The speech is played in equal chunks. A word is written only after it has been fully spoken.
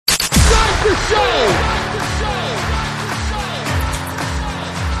the show!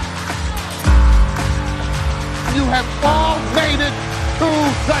 You have all made it to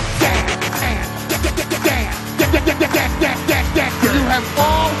the dance. You have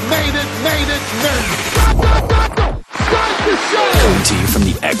all made it. Start the show! Coming to you from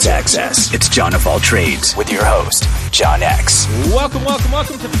the X-Axis, it's John of All Trades with your host, John X. Welcome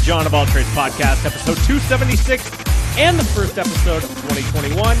to the John of All Trades podcast, episode 276, and the first episode of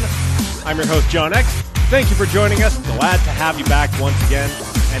 2021. I'm your host, John X. Thank you for joining us. Glad to have you back once again.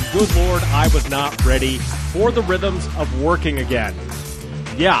 And good Lord, I was not ready for the rhythms of working again.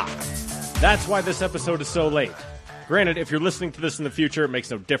 Yeah, that's why this episode is so late. Granted, if you're listening to this in the future, it makes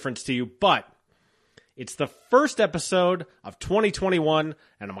no difference to you, but it's the first episode of 2021,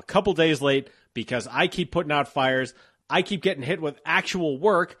 and I'm a couple days late because I keep putting out fires. I keep getting hit with actual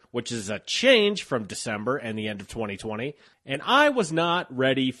work, which is a change from December and the end of 2020, and I was not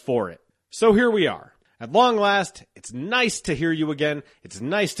ready for it. So here we are. At long last, it's nice to hear you again. It's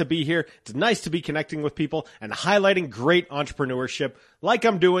nice to be here. It's nice to be connecting with people and highlighting great entrepreneurship like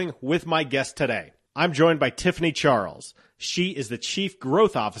I'm doing with my guest today. I'm joined by Tiffany Charles. She is the Chief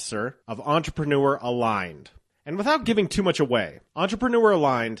Growth Officer of Entrepreneur Aligned. And without giving too much away, Entrepreneur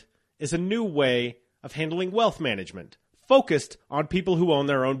Aligned is a new way of handling wealth management, focused on people who own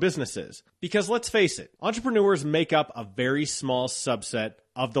their own businesses. Because let's face it, entrepreneurs make up a very small subset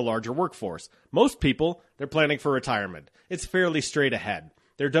of the larger workforce. Most people, they're planning for retirement. It's fairly straight ahead.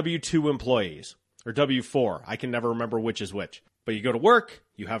 They're W-2 employees, or W-4. I can never remember which is which. But you go to work,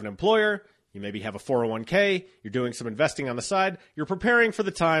 you have an employer, you maybe have a 401k, you're doing some investing on the side, you're preparing for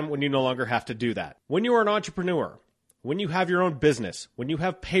the time when you no longer have to do that. When you are an entrepreneur, when you have your own business, when you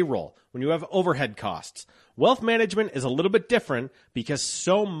have payroll, when you have overhead costs, wealth management is a little bit different because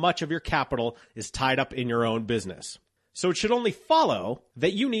so much of your capital is tied up in your own business. So it should only follow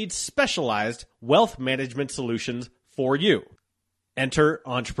that you need specialized wealth management solutions for you. Enter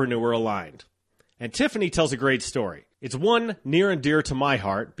Entrepreneur Aligned. And Tiffany tells a great story. It's one near and dear to my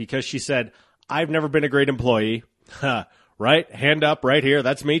heart because she said, I've never been a great employee. Right? Hand up right here.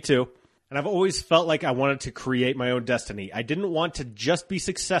 That's me too. And I've always felt like I wanted to create my own destiny. I didn't want to just be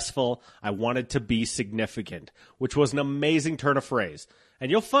successful. I wanted to be significant, which was an amazing turn of phrase. And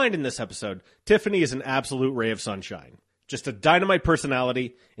you'll find in this episode, Tiffany is an absolute ray of sunshine. Just a dynamite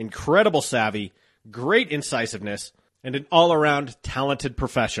personality, incredible savvy, great incisiveness, and an all-around talented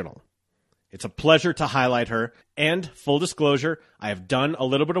professional. It's a pleasure to highlight her, and full disclosure, I have done a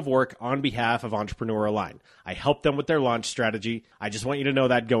little bit of work on behalf of Entrepreneur Aligned. I helped them with their launch strategy. I just want you to know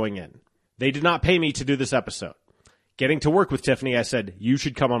that going in. They did not pay me to do this episode. Getting to work with Tiffany, I said, you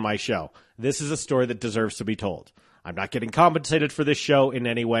should come on my show. This is a story that deserves to be told. I'm not getting compensated for this show in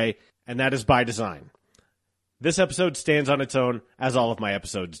any way, and that is by design. This episode stands on its own, as all of my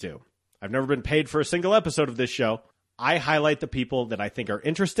episodes do. I've never been paid for a single episode of this show. I highlight the people that I think are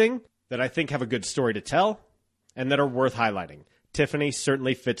interesting, that I think have a good story to tell, and that are worth highlighting. Tiffany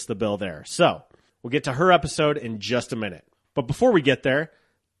certainly fits the bill there. So, we'll get to her episode in just a minute. But before we get there,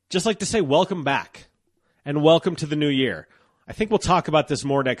 just like to say welcome back, and welcome to the new year. I think we'll talk about this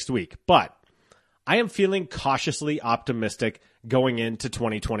more next week, but I am feeling cautiously optimistic going into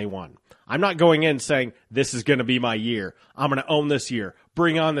 2021. I'm not going in saying, this is going to be my year. I'm going to own this year.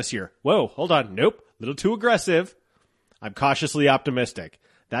 Bring on this year. Whoa, hold on. Nope. A little too aggressive. I'm cautiously optimistic.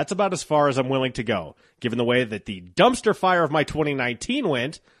 That's about as far as I'm willing to go, given the way that the dumpster fire of my 2019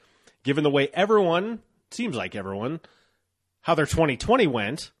 went, given the way seems like everyone, how their 2020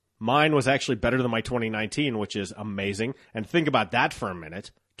 went. Mine was actually better than my 2019, which is amazing. And think about that for a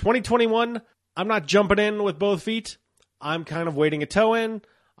minute. 2021, I'm not jumping in with both feet. I'm kind of wading a toe in.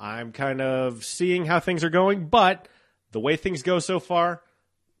 I'm kind of seeing how things are going. But the way things go so far,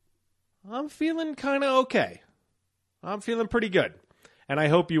 I'm feeling kind of okay. I'm feeling pretty good. And I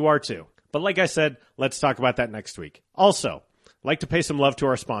hope you are too. But like I said, let's talk about that next week. Also, like to pay some love to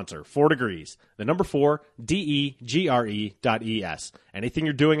our sponsor, 4 Degrees. The number 4, DEGRE.ES. Anything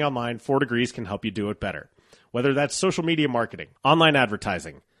you're doing online, 4 Degrees can help you do it better. Whether that's social media marketing, online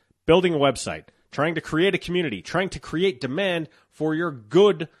advertising, building a website, trying to create a community, trying to create demand for your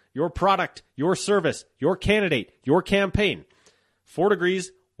good, your product, your service, your candidate, your campaign. 4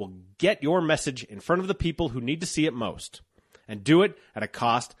 Degrees will get your message in front of the people who need to see it most. And do it at a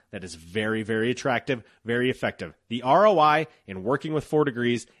cost that is very, very attractive, very effective. The ROI in working with 4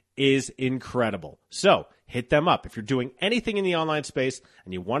 Degrees is incredible. So hit them up. If you're doing anything in the online space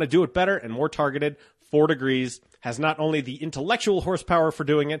and you want to do it better and more targeted, 4 Degrees has not only the intellectual horsepower for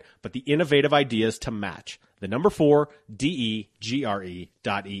doing it, but the innovative ideas to match. The number 4, DEGRE.ES.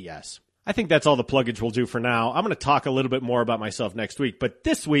 I think that's all the pluggage we'll do for now. I'm going to talk a little bit more about myself next week, but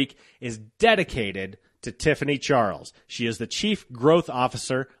this week is dedicated to Tiffany Charles. She is the Chief Growth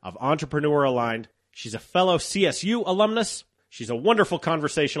Officer of Entrepreneur Aligned. She's a fellow CSU alumnus. She's a wonderful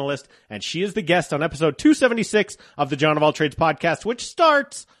conversationalist, and she is the guest on episode 276 of the John of All Trades podcast, which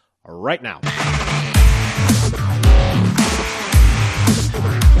starts right now.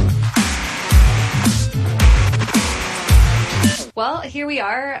 Well, here we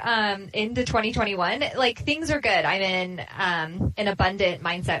are into 2021. Like, things are good. I'm in an abundant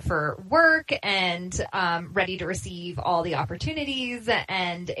mindset for work and ready to receive all the opportunities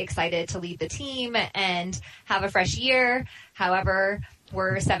and excited to lead the team and have a fresh year. However,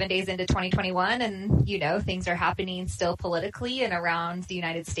 we're 7 days into 2021 and, you know, things are happening still politically and around the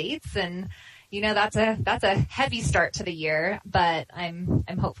United States. And, you know, that's a heavy start to the year, but I'm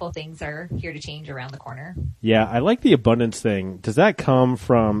hopeful things are here to change around the corner. Yeah, I like the abundance thing. Does that come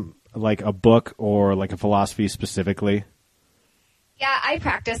from like a book or like a philosophy specifically? Yeah, I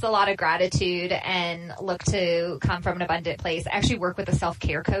practice a lot of gratitude and look to come from an abundant place. I actually work with a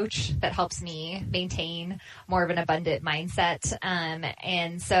self-care coach that helps me maintain more of an abundant mindset.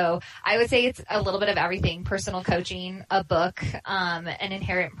 And so I would say it's a little bit of everything: personal coaching, a book, an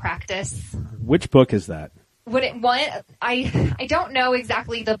inherent practice. Which book is that? I don't know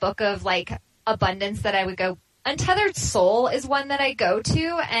exactly the book of like abundance that I would go. Untethered Soul is one that I go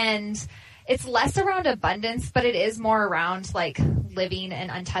to, and it's less around abundance, but it is more around like living an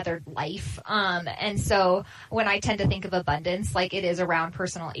untethered life. And so when I tend to think of abundance, like it is around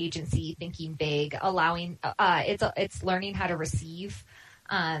personal agency, thinking big, allowing, it's learning how to receive.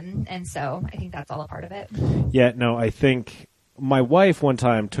 And so I think that's all a part of it. Yeah, no, I think my wife one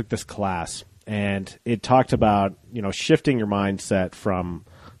time took this class and it talked about, you know, shifting your mindset from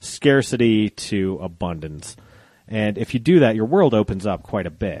scarcity to abundance. And if you do that, your world opens up quite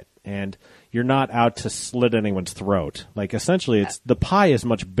a bit. And you're not out to slit anyone's throat. Like, essentially, it's the pie is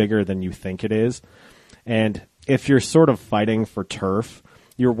much bigger than you think it is. And if you're sort of fighting for turf,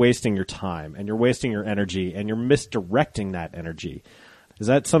 you're wasting your time and you're wasting your energy and you're misdirecting that energy. Is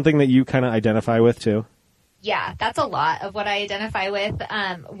that something that you kind of identify with too? Yeah, that's a lot of what I identify with.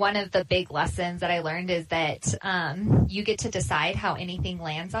 One of the big lessons that I learned is that you get to decide how anything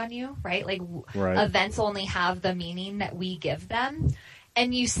lands on you, right? Like, Events only have the meaning that we give them.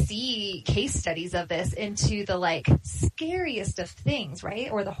 And you see case studies of this into the like scariest of things,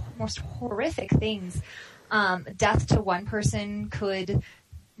 right? Or the most horrific things. Death to one person could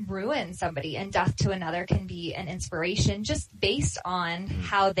ruin somebody, and death to another can be an inspiration just based on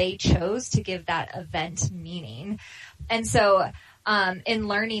how they chose to give that event meaning. And so, in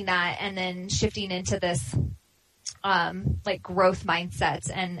learning that and then shifting into this, like growth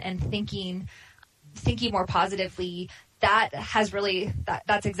mindsets and thinking more positively, that has really,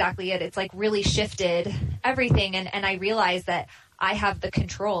 that's exactly it. It's like really shifted everything. And I realized that I have the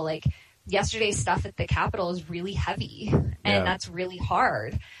control. Like, yesterday's stuff at the Capitol is really heavy and that's really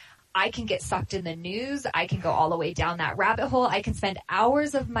hard. I can get sucked in the news. I can go all the way down that rabbit hole. I can spend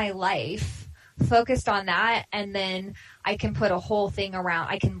hours of my life focused on that. And then I can put a whole thing around.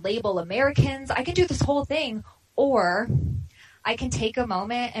 I can label Americans. I can do this whole thing, or I can take a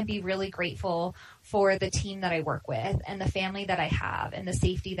moment and be really grateful for the team that I work with and the family that I have and the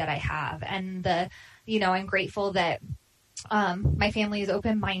safety that I have. And I'm grateful that my family is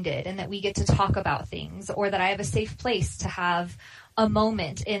open-minded and that we get to talk about things, or that I have a safe place to have a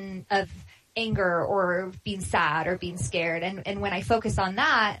moment of anger or being sad or being scared. And when I focus on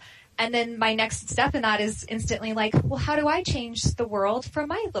that, and then my next step in that is instantly like, well, how do I change the world from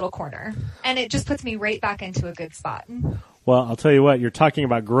my little corner? And it just puts me right back into a good spot. Well, I'll tell you what, you're talking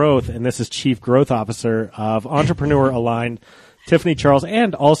about growth, and this is Chief Growth Officer of Entrepreneur Aligned, Tiffany Charles,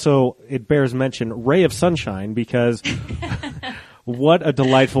 and also, it bears mention, Ray of Sunshine, because what a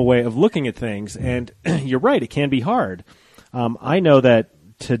delightful way of looking at things. And you're right, it can be hard. I know that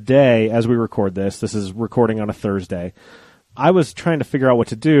today, as we record this is recording on a Thursday, I was trying to figure out what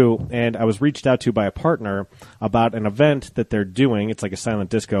to do, and I was reached out to by a partner about an event that they're doing. It's like a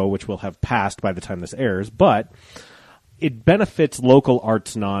silent disco, which will have passed by the time this airs, but it benefits local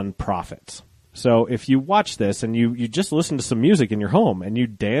arts nonprofits. So if you watch this and you just listen to some music in your home and you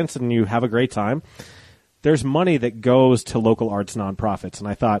dance and you have a great time, there's money that goes to local arts nonprofits. And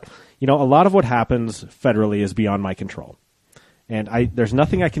I thought, a lot of what happens federally is beyond my control. And there's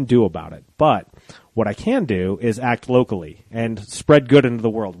nothing I can do about it. But what I can do is act locally and spread good into the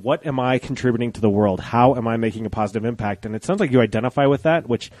world. What am I contributing to the world? How am I making a positive impact? And it sounds like you identify with that,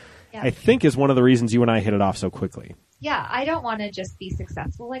 which I think is one of the reasons you and I hit it off so quickly. Yeah, I don't want to just be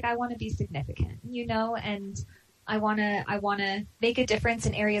successful. Like, I want to be significant, and I want to make a difference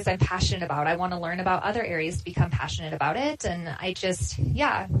in areas I'm passionate about. I want to learn about other areas to become passionate about it. And I just,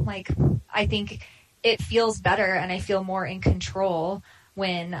 I think it feels better and I feel more in control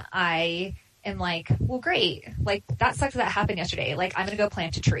when I am like, well, great. Like, that sucks that happened yesterday. Like, I'm going to go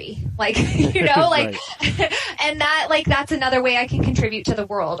plant a tree. Like, you know, like, and that, like, that's another way I can contribute to the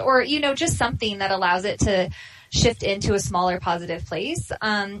world, or, you know, just something that allows it to shift into a smaller positive place.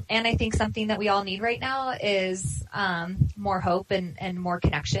 And I think something that we all need right now is more hope and more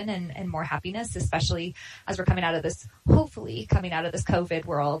connection and more happiness, especially as we're hopefully coming out of this COVID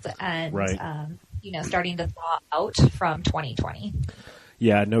world and, you know, starting to thaw out from 2020.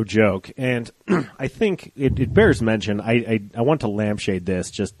 Yeah, no joke. And I think it bears mention. I want to lampshade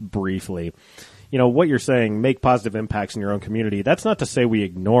this just briefly. You know, what you're saying, make positive impacts in your own community. That's not to say we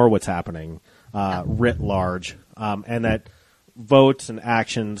ignore what's happening writ large, and that votes and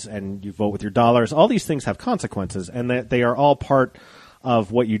actions, and you vote with your dollars, all these things have consequences, and that they are all part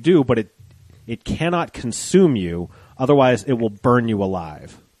of what you do, but it cannot consume you. Otherwise, it will burn you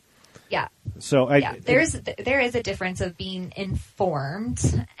alive. Yeah. So there is a difference of being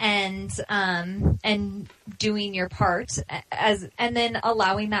informed and doing your part and then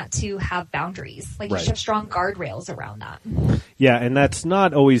allowing that to have boundaries. Like, you should have strong guardrails around that. Yeah, and that's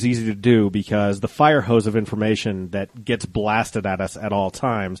not always easy to do because the fire hose of information that gets blasted at us at all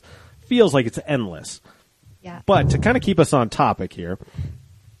times feels like it's endless. Yeah. But to kind of keep us on topic here,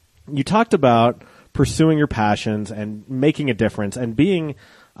 you talked about pursuing your passions and making a difference and being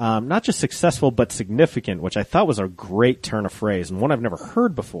not just successful, but significant, which I thought was a great turn of phrase and one I've never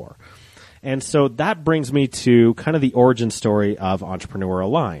heard before. And so that brings me to kind of the origin story of Entrepreneur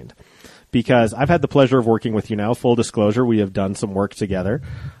Aligned, because I've had the pleasure of working with you now. Full disclosure, we have done some work together.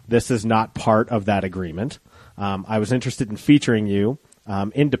 This is not part of that agreement. I was interested in featuring you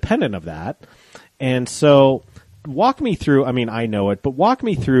independent of that. And so walk me through, I mean, I know it, but walk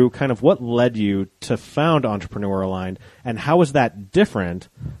me through kind of what led you to found Entrepreneur Aligned, and how is that different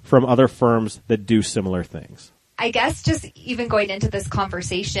from other firms that do similar things? I guess just even going into this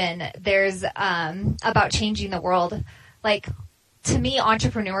conversation, there's about changing the world. Like, to me,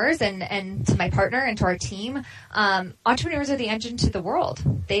 entrepreneurs and to my partner and to our team, entrepreneurs are the engine to the world.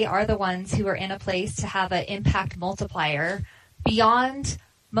 They are the ones who are in a place to have an impact multiplier beyond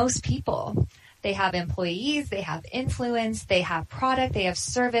most people. They have employees, they have influence, they have product, they have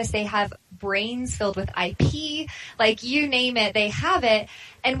service, they have brains filled with IP, like, you name it, they have it.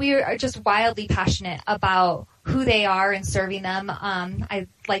 And we are just wildly passionate about who they are and serving them. I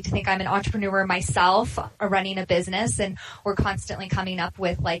like to think I'm an entrepreneur myself, running a business, and we're constantly coming up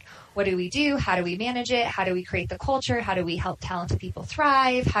with, like, what do we do? How do we manage it? How do we create the culture? How do we help talented people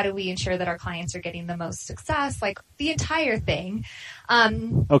thrive? How do we ensure that our clients are getting the most success? Like, the entire thing.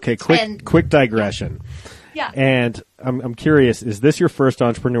 Okay, quick digression. Yeah. And I'm curious, is this your first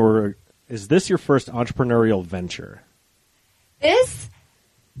entrepreneurial venture? This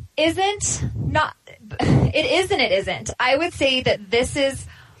isn't not. It is and it isn't. I would say that this is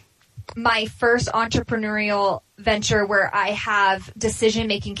my first entrepreneurial venture where I have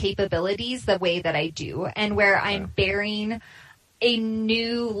decision-making capabilities the way that I do, and where I'm bearing a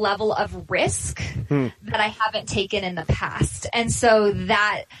new level of risk that I haven't taken in the past. And so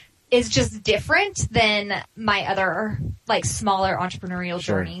that is just different than my other, like, smaller entrepreneurial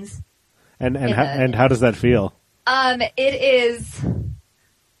journeys. And how does that feel? It is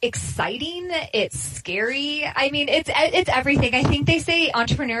exciting. It's scary. I mean, it's everything. I think they say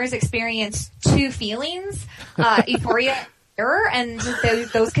entrepreneurs experience two feelings, euphoria, error, and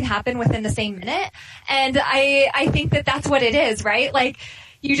those can happen within the same minute. And I think that that's what it is, right? Like,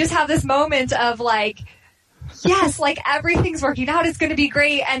 you just have this moment of, like, yes, like, everything's working out, it's going to be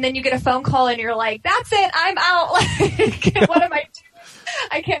great. And then you get a phone call and you're like, that's it, I'm out. Like, what am I doing?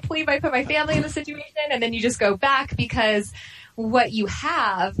 I can't believe I put my family in this situation. And then you just go back, because what you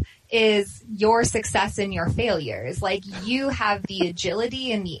have is your success and your failures. Like, you have the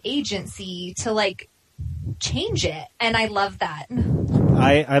agility and the agency to, like, change it. And I love that.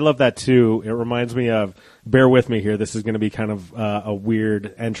 I love that too. It reminds me of, bear with me here, this is going to be kind of a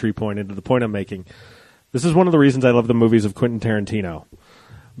weird entry point into the point I'm making. This is one of the reasons I love the movies of Quentin Tarantino,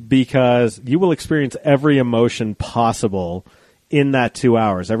 because you will experience every emotion possible in that 2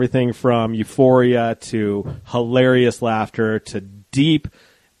 hours. Everything from euphoria to hilarious laughter to deep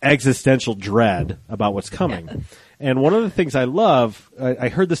existential dread about what's coming. Yeah. And one of the things I love, I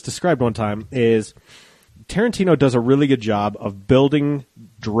heard this described one time, is Tarantino does a really good job of building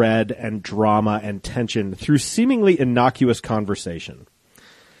dread and drama and tension through seemingly innocuous conversation.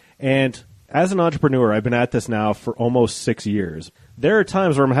 And as an entrepreneur, I've been at this now for almost 6 years. There are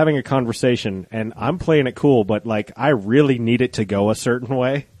times where I'm having a conversation and I'm playing it cool, but like I really need it to go a certain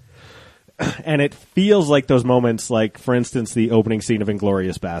way. And it feels like those moments, like, for instance, the opening scene of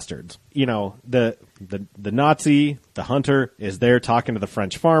Inglourious Bastards. You know, the Nazi, the hunter, is there talking to the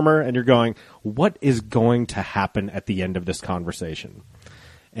French farmer, and you're going, what is going to happen at the end of this conversation?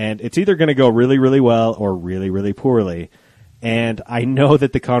 And it's either going to go really, really well or really, really poorly. And I know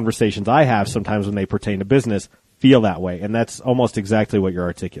that the conversations I have sometimes when they pertain to business feel that way, and that's almost exactly what you're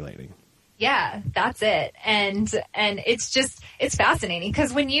articulating. Yeah, that's it. And it's fascinating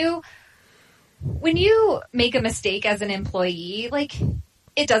because when you make a mistake as an employee, like,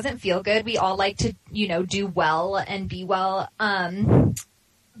 it doesn't feel good. We all like to, do well and be well.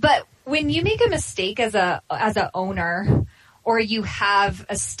 But when you make a mistake as a owner, or you have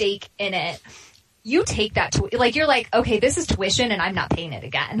a stake in it, you take that to, like, you're like, okay, this is tuition and I'm not paying it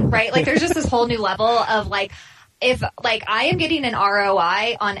again, right? Like, there's just this whole new level of like, if, like, I am getting an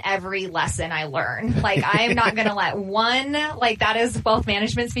ROI on every lesson I learn. Like, I am not going to let one, like, that is wealth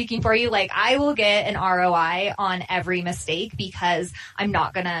management speaking for you. Like, I will get an ROI on every mistake because I'm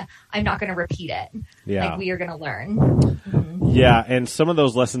not going to repeat it. Yeah. Like, we are going to learn. Mm-hmm. Yeah. And some of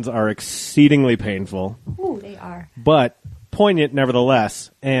those lessons are exceedingly painful. Ooh, they are. But poignant nevertheless.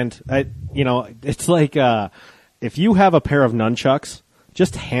 And it's like, if you have a pair of nunchucks,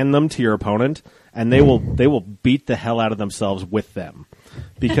 just hand them to your opponent, and they will beat the hell out of themselves with them,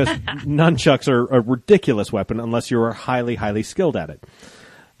 because nunchucks are a ridiculous weapon unless you are highly, highly skilled at it.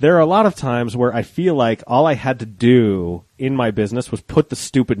 There are a lot of times where I feel like all I had to do in my business was put the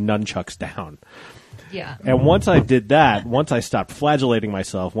stupid nunchucks down. Yeah. And once I did that, once I stopped flagellating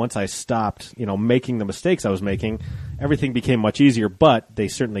myself, once I stopped, making the mistakes I was making, everything became much easier, but they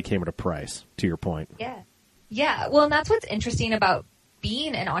certainly came at a price, to your point. Yeah. Yeah. Well, and that's what's interesting about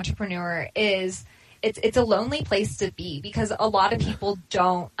being an entrepreneur is it's a lonely place to be because a lot of people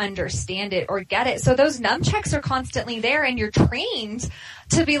don't understand it or get it. So those nunchucks are constantly there and you're trained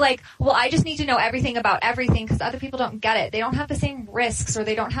to be like, well, I just need to know everything about everything because other people don't get it. They don't have the same risks, or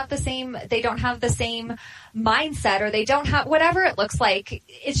they don't have the same mindset, or they don't have whatever it looks like.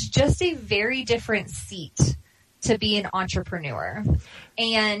 It's just a very different seat to be an entrepreneur.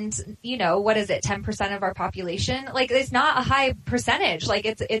 And, what is it? 10% of our population? Like, it's not a high percentage. Like,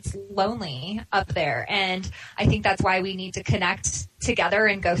 it's lonely up there. And I think that's why we need to connect together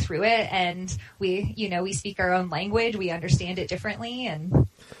and go through it. And we speak our own language. We understand it differently. And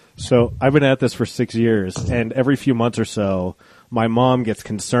so I've been at this for 6 years, and every few months or so, my mom gets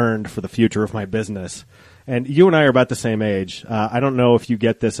concerned for the future of my business. And you and I are about the same age. I don't know if you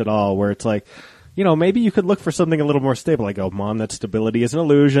get this at all, where it's like, maybe you could look for something a little more stable. I go, Mom, that stability is an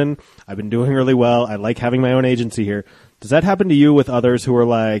illusion. I've been doing really well. I like having my own agency here. Does that happen to you with others who are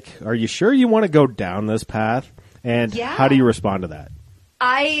like, are you sure you want to go down this path? And How do you respond to that?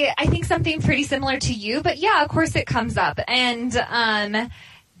 I think something pretty similar to you, but yeah, of course it comes up. And,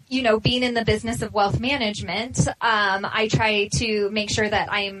 being in the business of wealth management, I try to make sure that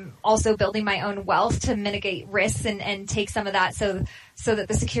I'm also building my own wealth to mitigate risks and take some of that so that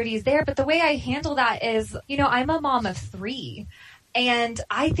the security is there. But the way I handle that is, I'm a mom of 3. And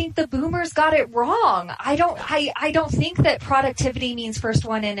I think the boomers got it wrong. I don't think that productivity means first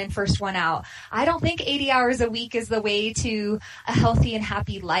one in and first one out. I don't think 80 hours a week is the way to a healthy and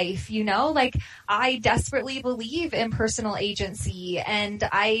happy life. Like, I desperately believe in personal agency, and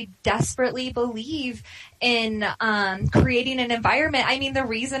I desperately believe in creating an environment. I mean, the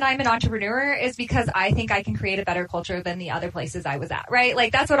reason I'm an entrepreneur is because I think I can create a better culture than the other places I was at, right?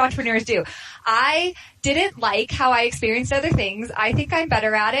 Like, that's what entrepreneurs do. I didn't like how I experienced other things. I think I'm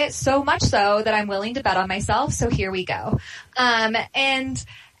better at it, so much so that I'm willing to bet on myself. So here we go. And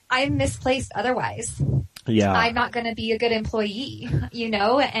I'm misplaced otherwise. Yeah. I'm not going to be a good employee,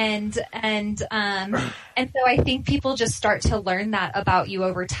 and so I think people just start to learn that about you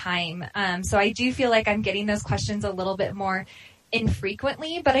over time. So I do feel like I'm getting those questions a little bit more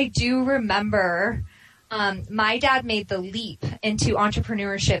infrequently, but I do remember, my dad made the leap into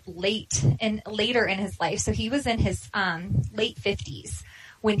entrepreneurship later in his life. So he was in his, late 50s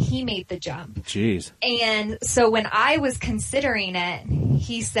when he made the jump. Jeez. And so when I was considering it,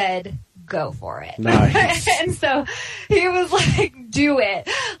 he said, go for it. Nice. And so he was like, do it.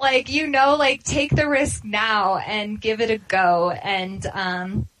 Like, take the risk now and give it a go. And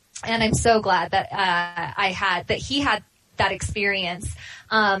I'm so glad that he had that experience.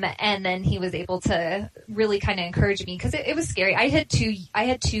 And then he was able to really kind of encourage me because it was scary. I had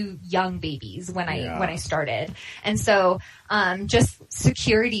two young babies when I started. And so, just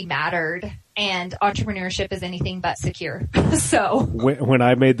security mattered, and entrepreneurship is anything but secure. So when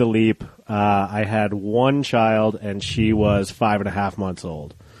I made the leap, I had one child, and she was 5.5 months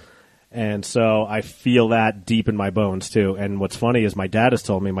old. And so I feel that deep in my bones, too. And what's funny is my dad has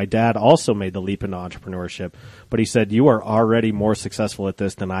told me, my dad also made the leap into entrepreneurship, but he said, you are already more successful at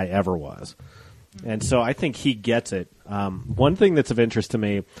this than I ever was. And so I think he gets it. One thing that's of interest to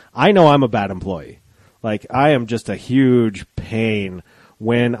me, I know I'm a bad employee. Like, I am just a huge pain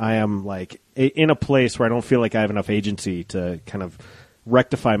when I am, like, in a place where I don't feel like I have enough agency to kind of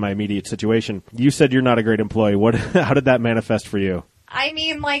rectify my immediate situation. You said you're not a great employee. How did that manifest for you? I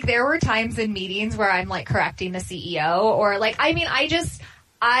mean, like, there were times in meetings where I'm, like, correcting the CEO or, like, I mean,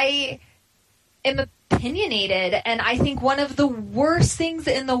 I am opinionated, and I think one of the worst things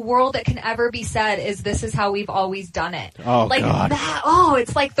in the world that can ever be said is this is how we've always done it. Oh, like God.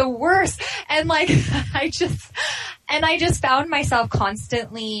 It's like the worst. And, like, I just found myself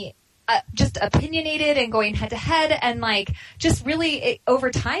constantly just opinionated and going head to head, and, like, just really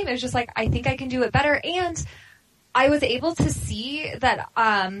over time, it was just like, I think I can do it better. And I was able to see that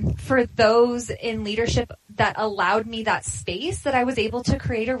for those in leadership that allowed me that space, that I was able to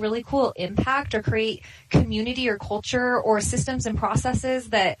create a really cool impact or create community or culture or systems and processes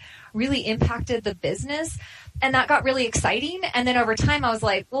that really impacted the business. And that got really exciting. And then over time, I was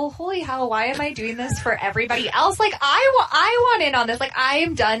like, well, holy hell, why am I doing this for everybody else? Like, I want in on this. Like, I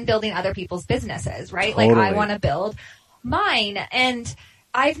am done building other people's businesses, right? Totally. Like, I want to build mine. And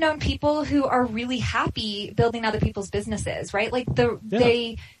I've known people who are really happy building other people's businesses, right? Like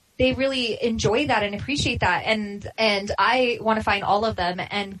they really enjoy that and appreciate that. And I want to find all of them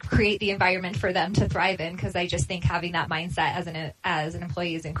and create the environment for them to thrive in, because I just think having that mindset as an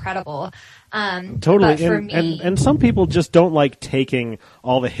employee is incredible. Totally. But for me, and some people just don't like taking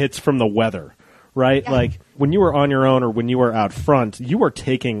all the hits from the weather, right? Yeah. Like when you were on your own or when you were out front, you were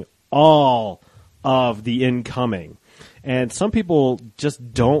taking all of the incoming. And some people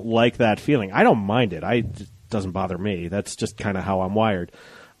just don't like that feeling. I don't mind it. It doesn't bother me. That's just kind of how I'm wired.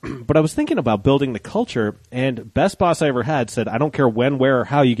 But I was thinking about building the culture, and best boss I ever had said, I don't care when, where, or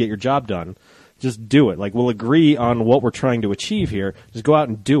how you get your job done. Just do it. Like, we'll agree on what we're trying to achieve here. Just go out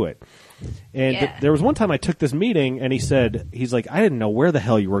and do it. And there was one time I took this meeting, and he's like, I didn't know where the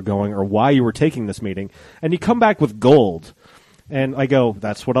hell you were going or why you were taking this meeting. And you come back with gold. And I go,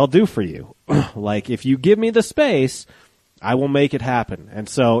 that's what I'll do for you. Like, if you give me the space, I will make it happen. And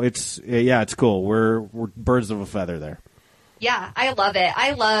so it's cool. We're birds of a feather there. Yeah, I love it.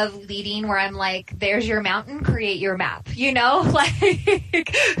 I love leading where I'm like, there's your mountain, create your map, you know,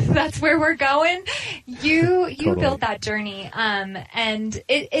 like that's where we're going. You Totally. build that journey. And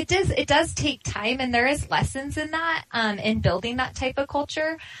it does take time, and there is lessons in that, in building that type of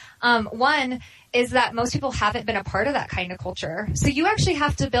culture. One is that most people haven't been a part of that kind of culture. So you actually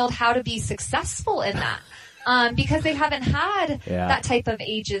have to build how to be successful in that. Because they haven't had that type of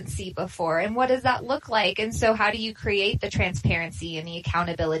agency before. And what does that look like? And so how do you create the transparency and the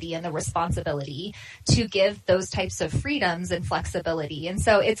accountability and the responsibility to give those types of freedoms and flexibility? And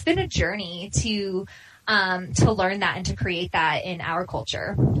so it's been a journey to learn that and to create that in our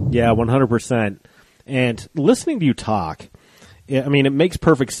culture. Yeah, 100%. And listening to you talk, I mean, it makes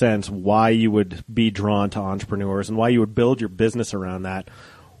perfect sense why you would be drawn to entrepreneurs and why you would build your business around that.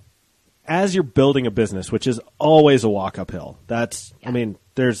 As you're building a business, which is always a walk uphill, I mean,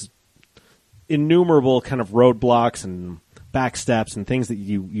 there's innumerable kind of roadblocks and back steps and things that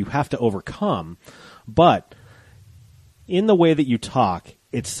you have to overcome. But in the way that you talk,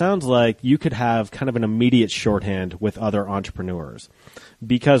 it sounds like you could have kind of an immediate shorthand with other entrepreneurs,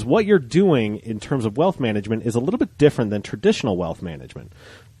 because what you're doing in terms of wealth management is a little bit different than traditional wealth management.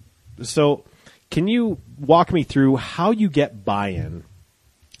 So can you walk me through how you get buy-in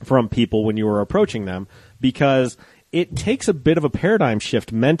from people when you were approaching them? Because it takes a bit of a paradigm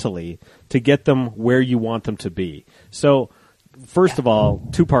shift mentally to get them where you want them to be. So first of all,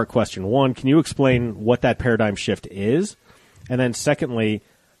 two-part question. One, can you explain what that paradigm shift is? And then secondly,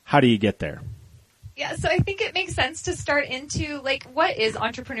 how do you get there? Yeah, so I think it makes sense to start into, like, what is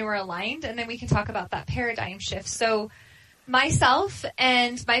entrepreneur aligned? And then we can talk about that paradigm shift. So myself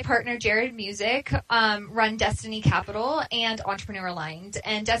and my partner, Jared Music, run Destiny Capital and Entrepreneur Aligned.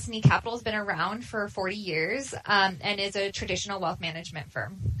 And Destiny Capital has been around for 40 years and is a traditional wealth management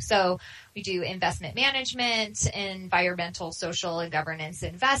firm. So we do investment management, environmental, social, and governance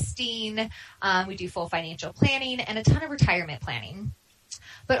investing. We do full financial planning and a ton of retirement planning.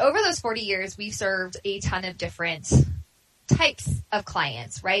 But over those 40 years, we've served a ton of different types of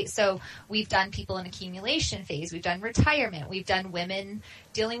clients, right? So we've done people in accumulation phase, we've done retirement, we've done women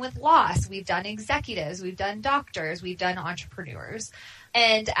dealing with loss, we've done executives, we've done doctors, we've done entrepreneurs.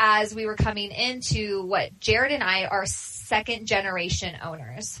 And as we were coming into what Jared and I are second generation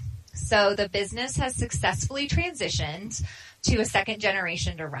owners. So the business has successfully transitioned to a second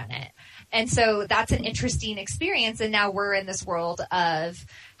generation to run it. And so that's an interesting experience. And now we're in this world of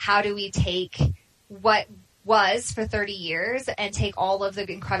how do we take what was for 30 years and take all of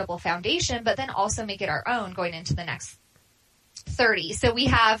the incredible foundation, but then also make it our own going into the next 30. So we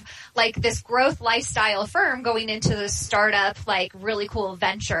have like this growth lifestyle firm going into the startup, like really cool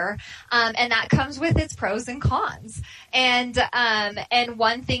venture. And that comes with its pros and cons. And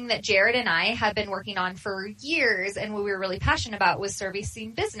one thing that Jared and I have been working on for years and what we were really passionate about was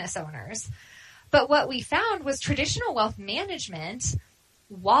servicing business owners. But what we found was traditional wealth management,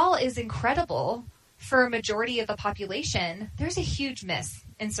 while is incredible for a majority of the population, there's a huge miss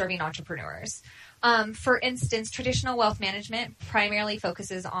in serving entrepreneurs. For instance, traditional wealth management primarily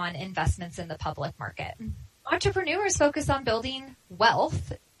focuses on investments in the public market. Entrepreneurs focus on building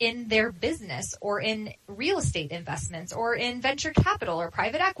wealth in their business or in real estate investments or in venture capital or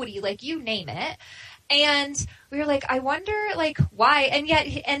private equity, like you name it. And we were like, I wonder like why?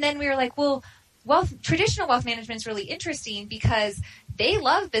 And then we were like, well, traditional wealth management is really interesting because they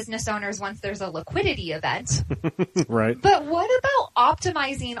love business owners once there's a liquidity event. Right. But what about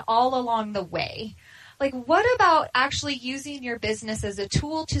optimizing all along the way? Like, what about actually using your business as a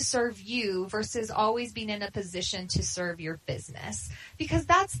tool to serve you versus always being in a position to serve your business? Because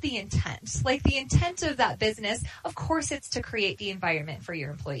that's the intent. Like, the intent of that business, of course, it's to create the environment for your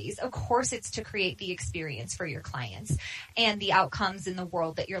employees. Of course, it's to create the experience for your clients and the outcomes in the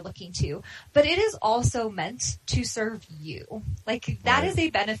world that you're looking to. But it is also meant to serve you. Like, that is a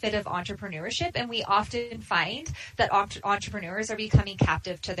benefit of entrepreneurship. And we often find that entrepreneurs are becoming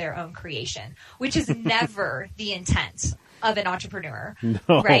captive to their own creation, which is never the intent of an entrepreneur,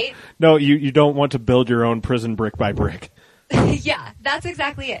 right? No, you don't want to build your own prison brick by brick. Yeah, that's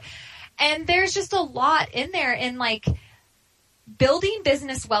exactly it. And there's just a lot in there. And like, building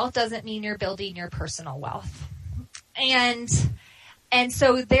business wealth doesn't mean you're building your personal wealth. And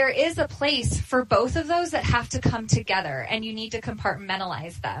so there is a place for both of those that have to come together, and you need to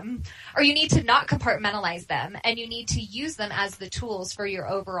compartmentalize them, or you need to not compartmentalize them, and you need to use them as the tools for your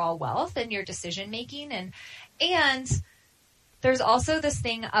overall wealth and your decision making. And there's also this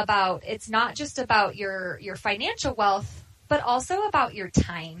thing about, it's not just about your financial wealth, but also about your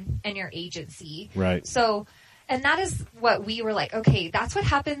time and your agency. Right. So, and that is what we were like, okay, that's what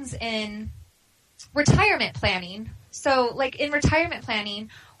happens in retirement planning. So like in retirement planning,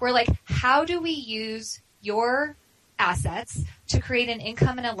 we're like, how do we use your assets to create an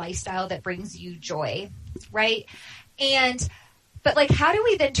income and a lifestyle that brings you joy, right? But like, how do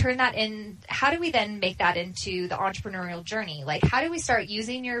we then turn that in? How do we then make that into the entrepreneurial journey? Like, how do we start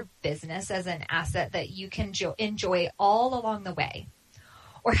using your business as an asset that you can enjoy all along the way?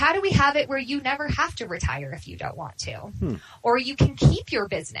 Or how do we have it where you never have to retire if you don't want to? Or you can keep your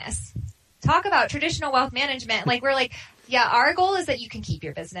business. Talk about traditional wealth management. Like, we're like, yeah, our goal is that you can keep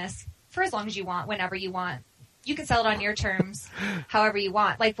your business for as long as you want, whenever you want. You can sell it on your terms, however you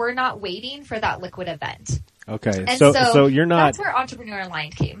want. Like, we're not waiting for that liquid event. Okay. And so you're not, that's where Entrepreneur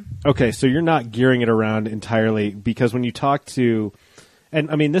Aligned came. Okay. So you're not gearing it around entirely, because when you talk to, and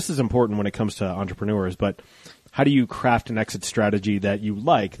I mean, this is important when it comes to entrepreneurs, but how do you craft an exit strategy that you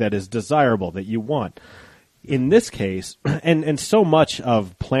like, that is desirable, that you want? In this case, and so much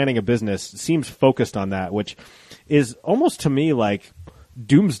of planning a business seems focused on that, which is almost to me like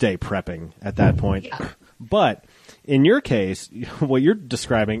doomsday prepping at that point. Yeah. But in your case, what you're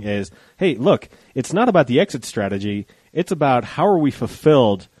describing is, hey, look, it's not about the exit strategy. It's about how are we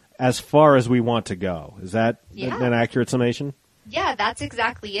fulfilled as far as we want to go. Is that an accurate summation? Yeah, that's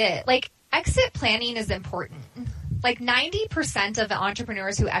exactly it. Like, exit planning is important. Like 90% of the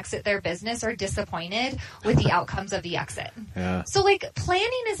entrepreneurs who exit their business are disappointed with the outcomes of the exit. Yeah. So like,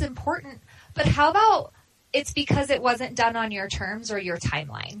 planning is important, but how about it's because it wasn't done on your terms or your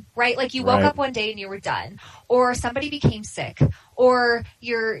timeline, right? Like, you woke up one day and you were done, or somebody became sick, or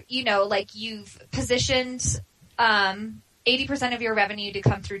you've positioned 80% of your revenue to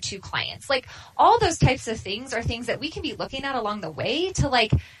come through 2 clients. Like, all those types of things are things that we can be looking at along the way to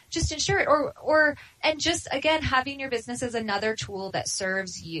like just ensure it, and just again, having your business as another tool that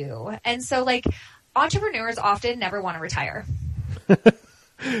serves you. And so like, entrepreneurs often never want to retire.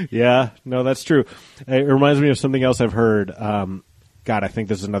 Yeah, no, that's true. It reminds me of something else I've heard. God, I think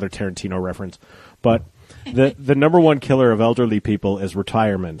this is another Tarantino reference, but the number one killer of elderly people is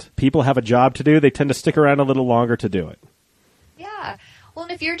retirement. People have a job to do. They tend to stick around a little longer to do it. Yeah. Well,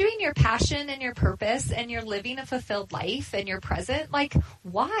 and if you're doing your passion and your purpose and you're living a fulfilled life and you're present, like,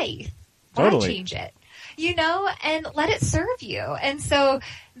 why? Totally. Why change it? and let it serve you. And so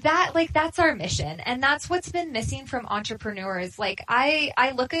that's our mission. And that's what's been missing from entrepreneurs. Like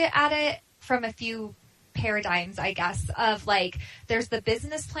I look at it from a few paradigms, I guess, of like, there's the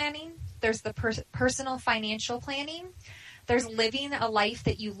business planning, there's the personal financial planning, there's living a life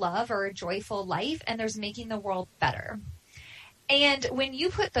that you love or a joyful life, and there's making the world better. And when you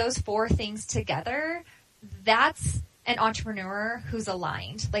put those four things together, that's an entrepreneur who's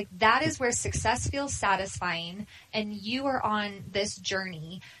aligned. Like that is where success feels satisfying, and you are on this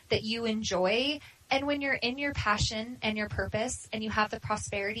journey that you enjoy. And when you're in your passion and your purpose and you have the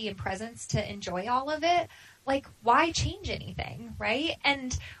prosperity and presence to enjoy all of it, like why change anything, right?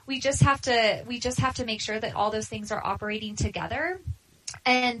 And we just have to make sure that all those things are operating together.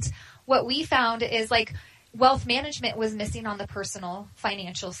 And what we found is like wealth management was missing on the personal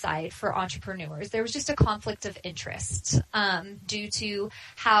financial side for entrepreneurs. There was just a conflict of interest due to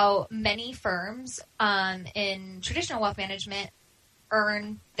how many firms in traditional wealth management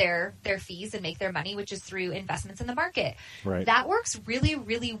earn their fees and make their money, which is through investments in the market. Right. That works really,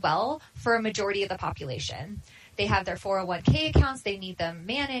 really well for a majority of the population. They have their 401k accounts. They need them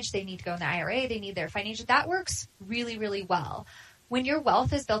managed. They need to go in the IRA. They need their financial. That works really, really well. When your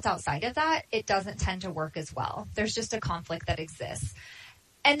wealth is built outside of that, it doesn't tend to work as well. There's just a conflict that exists.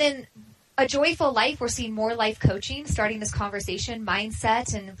 And then a joyful life, we're seeing more life coaching, starting this conversation,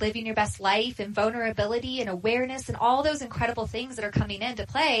 mindset and living your best life and vulnerability and awareness and all those incredible things that are coming into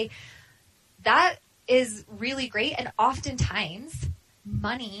play. That is really great. And oftentimes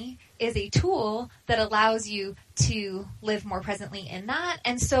money is a tool that allows you to live more presently in that.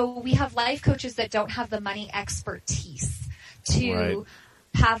 And so we have life coaches that don't have the money expertise to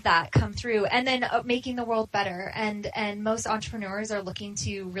have that come through, and then making the world better. And most entrepreneurs are looking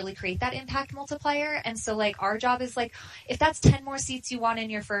to really create that impact multiplier. And so like our job is like, if that's 10 more seats you want in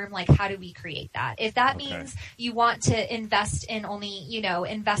your firm, like how do we create that? If that means you want to invest in only,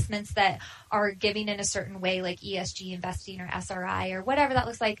 investments that are giving in a certain way, like ESG investing or SRI or whatever that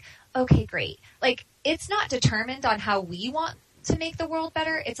looks like, okay, great. Like it's not determined on how we want to make the world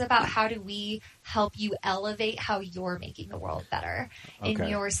better. It's about how do we help you elevate how you're making the world better in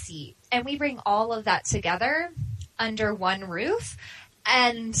your seat. And we bring all of that together under one roof.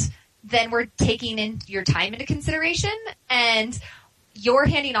 And then we're taking in your time into consideration, and you're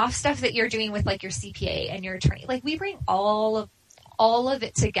handing off stuff that you're doing with like your CPA and your attorney. Like we bring all of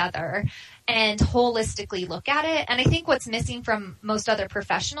it together and holistically look at it. And I think what's missing from most other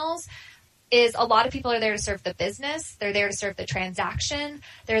professionals is a lot of people are there to serve the business. They're there to serve the transaction.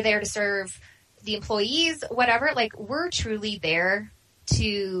 They're there to serve the employees, whatever. Like we're truly there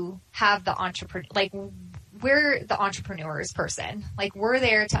to have the entrepreneur, like we're the entrepreneur's person. Like we're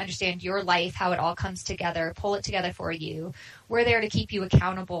there to understand your life, how it all comes together, pull it together for you. We're there to keep you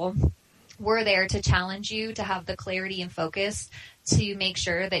accountable. We're there to challenge you to have the clarity and focus to make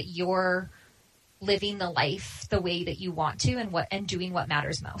sure that you're living the life the way that you want to and doing what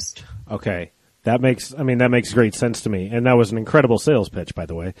matters most. Okay. That makes great sense to me. And that was an incredible sales pitch, by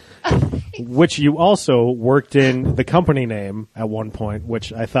the way, which you also worked in the company name at one point,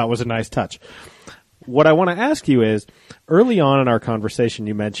 which I thought was a nice touch. What I want to ask you is, early on in our conversation,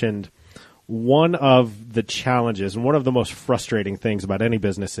 you mentioned one of the challenges and one of the most frustrating things about any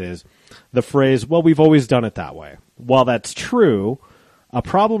business is the phrase, well, we've always done it that way. While that's true, a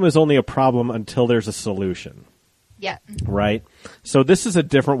problem is only a problem until there's a solution. Yeah. Right? So this is a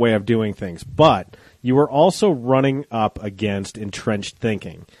different way of doing things, but you are also running up against entrenched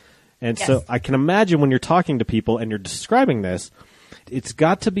thinking. And so I can imagine when you're talking to people and you're describing this, it's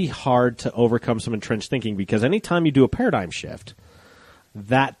got to be hard to overcome some entrenched thinking, because anytime you do a paradigm shift,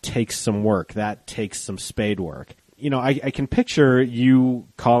 that takes some work. That takes some spade work. I can picture you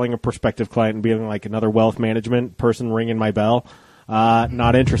calling a prospective client and being like, another wealth management person ringing my bell.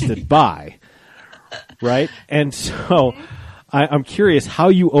 Not interested by, right? And so I'm curious how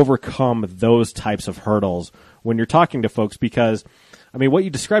you overcome those types of hurdles when you're talking to folks, because, what you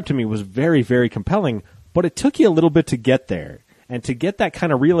described to me was very, very compelling, but it took you a little bit to get there. And to get that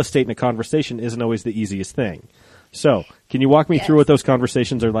kind of real estate in a conversation isn't always the easiest thing. So can you walk me through what those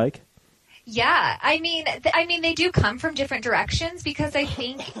conversations are like? Yeah. They do come from different directions, because I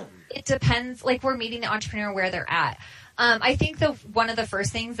think it depends, like we're meeting the entrepreneur where they're at. I think one of the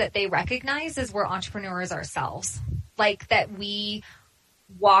first things that they recognize is we're entrepreneurs ourselves, like that we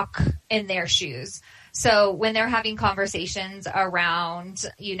walk in their shoes. So when they're having conversations around,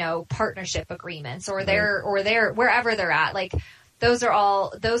 partnership agreements or wherever they're at, like those are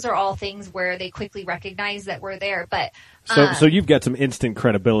all things where they quickly recognize that we're there. But so you've got some instant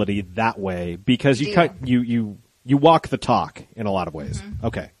credibility that way, because you walk the talk in a lot of ways. Mm-hmm.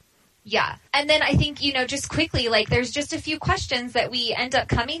 Okay. Yeah. And then I think, just quickly, like there's just a few questions that we end up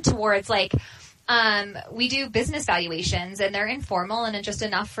coming towards, like, we do business valuations and they're informal and just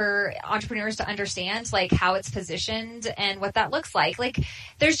enough for entrepreneurs to understand like how it's positioned and what that looks like. Like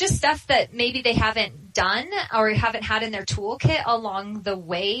there's just stuff that maybe they haven't done or haven't had in their toolkit along the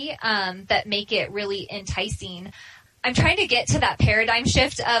way, that make it really enticing. I'm trying to get to that paradigm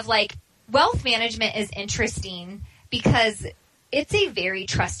shift of like wealth management is interesting because it's a very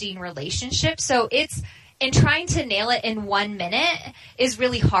trusting relationship. So and trying to nail it in 1 minute is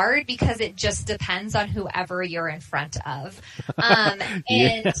really hard because it just depends on whoever you're in front of.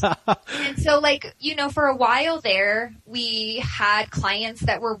 And so like, for a while there, we had clients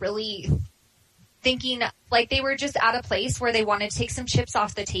that were really thinking like they were just at a place where they wanted to take some chips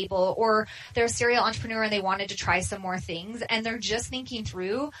off the table, or they're a serial entrepreneur and they wanted to try some more things. And they're just thinking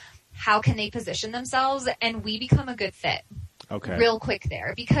through how can they position themselves, and we become a good fit real quick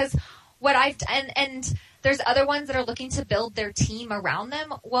there because what I've done, and there's other ones that are looking to build their team around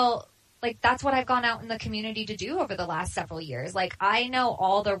them. Well, like that's what I've gone out in the community to do over the last several years. Like I know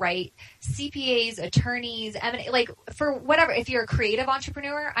all the right CPAs, attorneys, like for whatever, if you're a creative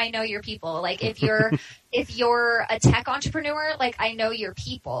entrepreneur, I know your people. Like if you're a tech entrepreneur, like I know your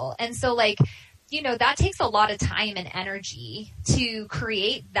people. And so like, that takes a lot of time and energy to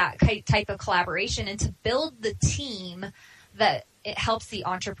create that type of collaboration and to build the team that it helps the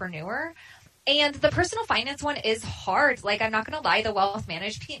entrepreneur. And the personal finance one is hard. Like, I'm not going to lie, the wealth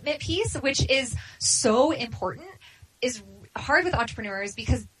management piece, which is so important, is hard with entrepreneurs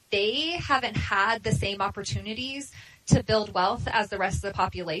because they haven't had the same opportunities to build wealth as the rest of the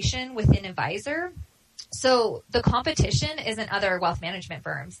population within Advisor. So the competition isn't other wealth management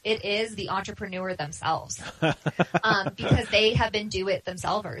firms. It is the entrepreneur themselves, because they have been do it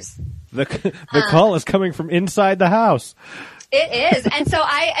themselves. The call is coming from inside the house. It is. And so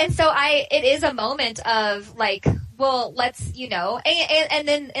it is a moment of like, well, let's, and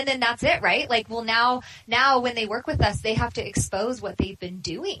then that's it, right? Like, well, now when they work with us, they have to expose what they've been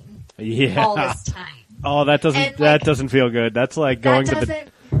doing all this time. Oh, that doesn't feel good. That's like going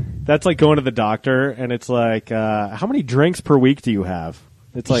to the doctor and it's like, how many drinks per week do you have?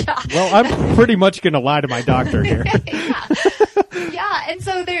 It's like, well, I'm pretty much going to lie to my doctor here. Yeah. And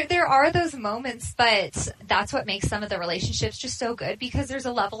so there are those moments, but that's what makes some of the relationships just so good because there's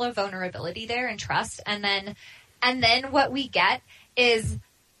a level of vulnerability there and trust. And then what we get is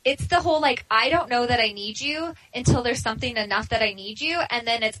it's the whole, like, I don't know that I need you until there's something enough that I need you. And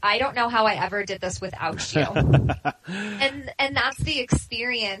then it's, I don't know how I ever did this without you. and that's the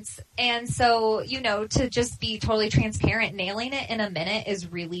experience. And so, to just be totally transparent, nailing it in a minute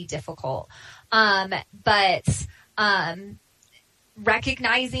is really difficult. But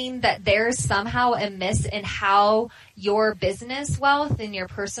recognizing that there's somehow a miss in how your business wealth and your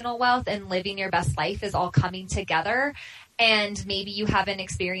personal wealth and living your best life is all coming together. And maybe you haven't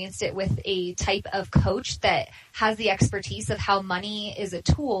experienced it with a type of coach that has the expertise of how money is a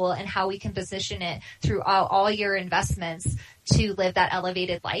tool and how we can position it through all your investments to live that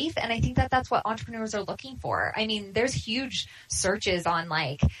elevated life. And I think that that's what entrepreneurs are looking for. I mean, there's huge searches on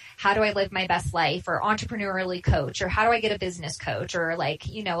like, how do I live my best life, or entrepreneurially coach, or how do I get a business coach, or like,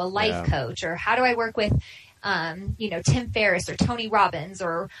 a life coach, or how do I work with, Tim Ferriss or Tony Robbins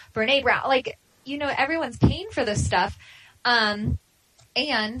or Brene Brown? Like, everyone's paying for this stuff. And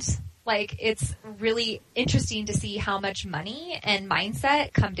like, it's really interesting to see how much money and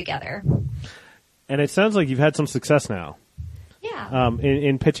mindset come together. And it sounds like you've had some success now. Yeah.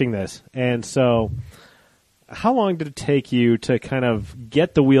 In pitching this. And so how long did it take you to kind of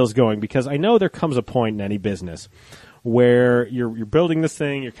get the wheels going? Because I know there comes a point in any business where you're building this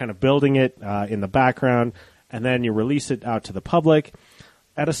thing, you're kind of building it, in the background, and then you release it out to the public.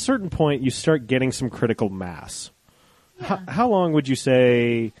 At a certain point, you start getting some critical mass. Yeah. How long would you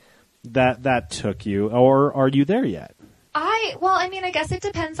say that took you, or are you there yet? I guess it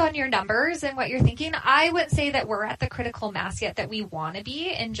depends on your numbers and what you're thinking. I wouldn't say that we're at the critical mass yet that we want to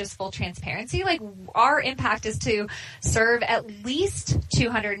be, in just full transparency. Like, our impact is to serve at least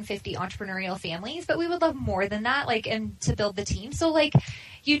 250 entrepreneurial families, but we would love more than that, like, and to build the team. So, like,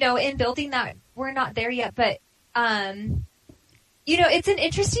 in building that, we're not there yet, but, it's an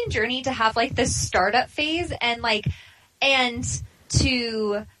interesting journey to have like this startup phase and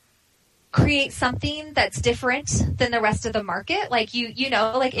to create something that's different than the rest of the market. Like,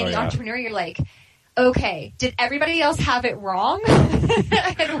 any entrepreneur, you're like, okay, did everybody else have it wrong?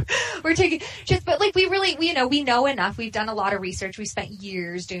 And we're taking but like, we know enough. We've done a lot of research. We've spent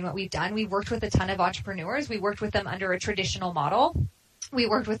years doing what we've done. We've worked with a ton of entrepreneurs. We worked with them under a traditional model. we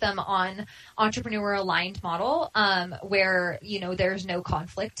worked with them on entrepreneur aligned model, where, there's no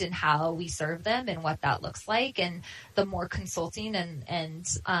conflict in how we serve them and what that looks like, and the more consulting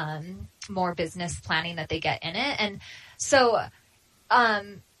and more business planning that they get in it. And so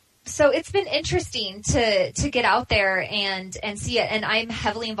it's been interesting to get out there and see it. And I'm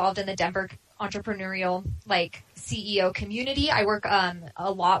heavily involved in the Denver entrepreneurial CEO community. I work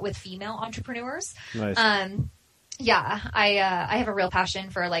a lot with female entrepreneurs. Nice. I have a real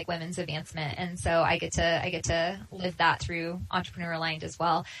passion for women's advancement, and so I get to live that through Entrepreneur Aligned as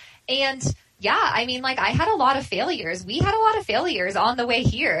well. And I had a lot of failures. We had a lot of failures on the way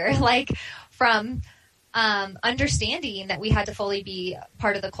here, from understanding that we had to fully be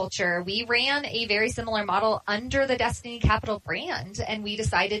part of the culture. We ran a very similar model under the Destiny Capital brand, and we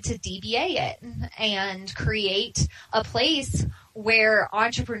decided to DBA it and create a place where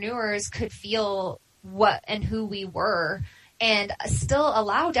entrepreneurs could feel what and who we were, and still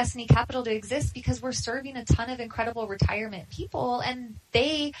allow Destiny Capital to exist, because we're serving a ton of incredible retirement people, and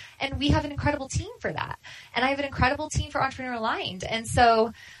we have an incredible team for that. And I have an incredible team for Entrepreneur Aligned. And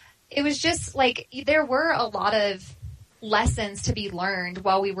so it was just there were a lot of lessons to be learned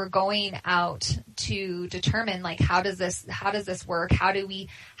while we were going out to determine how does this work? How do we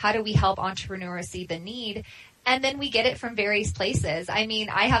help entrepreneurs see the need? And then we get it from various places. I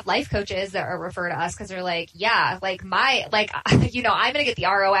have life coaches that refer to us because they're I'm going to get the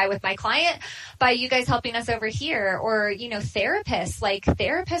ROI with my client by you guys helping us over here. Or,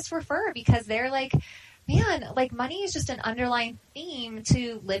 therapists refer because they're man, money is just an underlying theme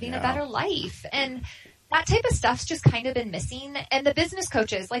to living a better life. And that type of stuff's just kind of been missing. And the business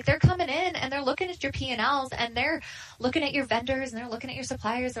coaches, they're coming in and they're looking at your P&Ls, and they're looking at your vendors, and they're looking at your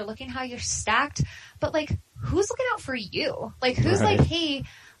suppliers, they're looking how you're stacked. But who's looking out for you? Who's right. Hey,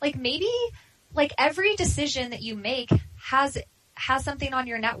 maybe every decision that you make has something on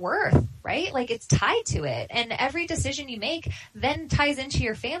your net worth, right? It's tied to it. And every decision you make then ties into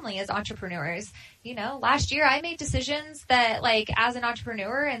your family as entrepreneurs. Last year I made decisions that as an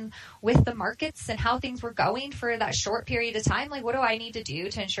entrepreneur, and with the markets and how things were going for that short period of time, what do I need to do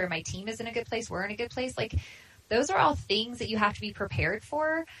to ensure my team is in a good place? We're in a good place. Those are all things that you have to be prepared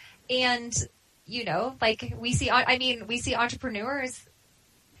for. And, we see entrepreneurs,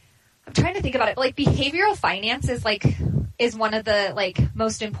 I'm trying to think about it, but behavioral finance is one of the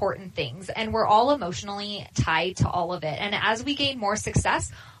most important things, and we're all emotionally tied to all of it. And as we gain more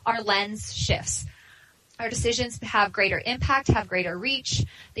success, our lens shifts. Our decisions have greater impact, have greater reach.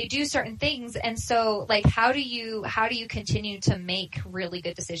 They do certain things. And so how do you continue to make really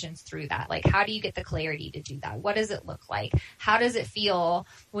good decisions through that? How do you get the clarity to do that? What does it look like? How does it feel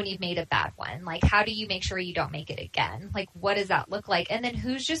when you've made a bad one? How do you make sure you don't make it again? What does that look like? And then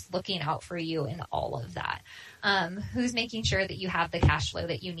who's just looking out for you in all of that? Who's making sure that you have the cash flow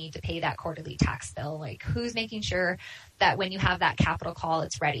that you need to pay that quarterly tax bill? Who's making sure that when you have that capital call,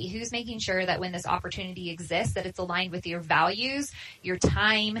 it's ready? Who's making sure that when this opportunity exists, that it's aligned with your values, your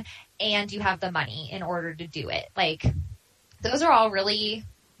time, and you have the money in order to do it? Those are all really,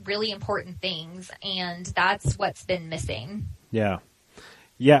 really important things, and that's what's been missing. Yeah.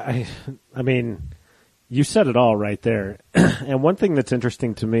 Yeah. I mean, you said it all right there. And one thing that's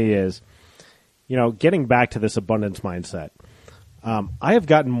interesting to me is, getting back to this abundance mindset, I have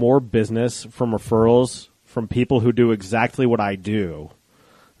gotten more business from referrals from people who do exactly what I do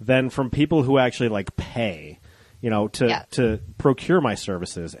than from people who actually pay, to procure my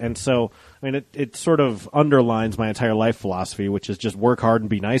services. And so, it sort of underlines my entire life philosophy, which is just work hard and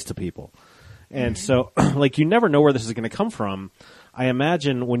be nice to people. And so, you never know where this is going to come from. I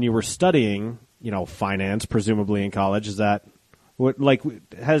imagine when you were studying, finance, presumably in college, is that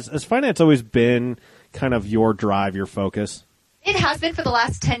has finance always been kind of your drive, your focus? It has been for the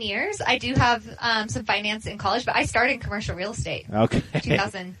last 10 years. I do have some finance in college, but I started in commercial real estate. Okay.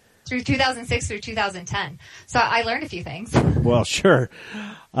 Through 2006 through 2010. So I learned a few things. Well, sure.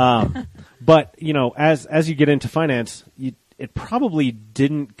 But, as you get into finance, it probably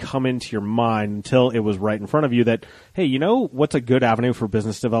didn't come into your mind until it was right in front of you that, hey, what's a good avenue for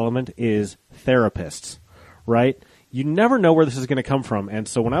business development is therapists, right? You never know where this is going to come from. And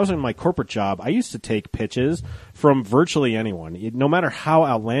so when I was in my corporate job, I used to take pitches from virtually anyone, no matter how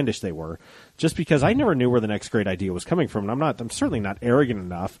outlandish they were, just because I never knew where the next great idea was coming from. And I'm certainly not arrogant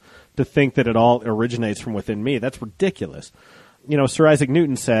enough to think that it all originates from within me. That's ridiculous. Sir Isaac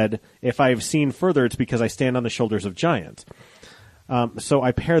Newton said, if I've seen further, it's because I stand on the shoulders of giants. So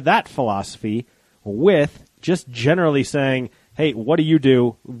I pair that philosophy with just generally saying, hey, what do you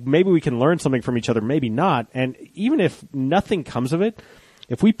do? Maybe we can learn something from each other, maybe not. And even if nothing comes of it,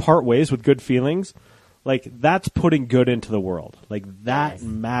 if we part ways with good feelings, like that's putting good into the world. Like that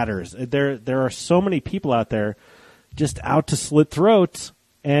matters. There are so many people out there just out to slit throats,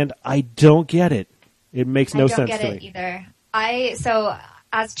 and I don't get it. It makes no sense to me. I don't get it either. So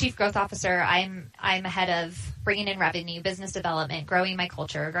as Chief Growth Officer, I'm ahead of bringing in revenue, business development, growing my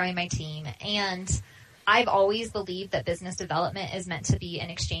culture, growing my team, and I've always believed that business development is meant to be an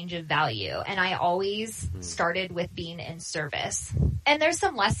exchange of value. And I always started with being in service. And there's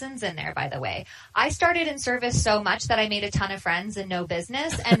some lessons in there, by the way. I started in service so much that I made a ton of friends and no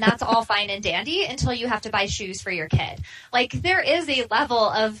business. And that's all fine and dandy until you have to buy shoes for your kid. Like there is a level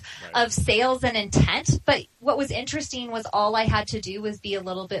of sales and intent. But what was interesting was all I had to do was be a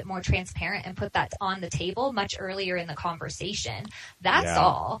little bit more transparent and put that on the table much earlier in the conversation. That's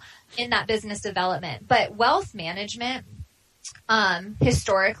all in that business development. But wealth management,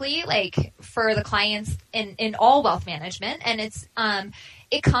 historically, like for the clients in all wealth management, and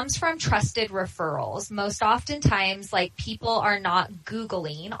it comes from trusted referrals. Most oftentimes, like people are not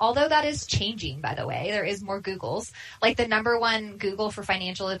Googling, although that is changing, by the way. There is more Googles. Like the number one Google for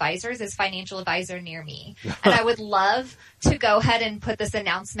financial advisors is financial advisor near me. And I would love to go ahead and put this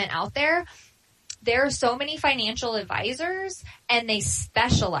announcement out there. There are so many financial advisors and they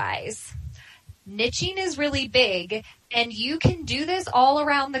specialize. Niching is really big and you can do this all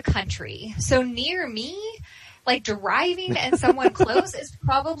around the country. So near me, like driving and someone close is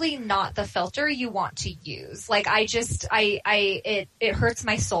probably not the filter you want to use. Like it hurts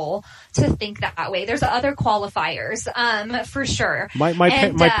my soul to think that way. There's other qualifiers, for sure.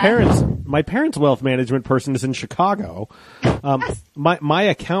 My parents' wealth management person is in Chicago. My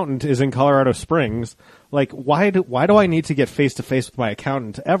accountant is in Colorado Springs. Like, why do I need to get face to face with my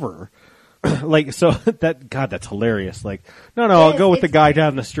accountant ever? Like, so that's hilarious. Like, no, I'll go with the guy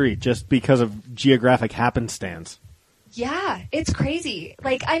down the street just because of geographic happenstance. Yeah, it's crazy.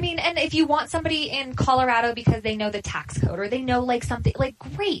 Like, I mean, and if you want somebody in Colorado because they know the tax code or they know like something, like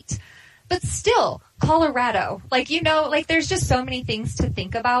great. But still, Colorado, like, you know, like there's just so many things to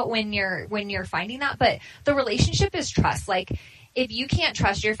think about when you're finding that. But the relationship is trust. Like, if you can't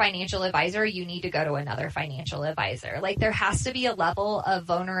trust your financial advisor, you need to go to another financial advisor. Like there has to be a level of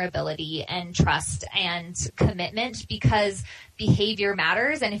vulnerability and trust and commitment because behavior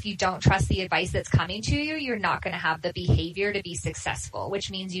matters. And if you don't trust the advice that's coming to you, you're not going to have the behavior to be successful, which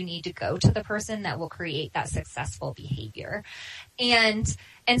means you need to go to the person that will create that successful behavior. And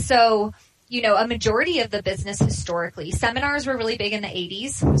so, you know, a majority of the business historically, seminars were really big in the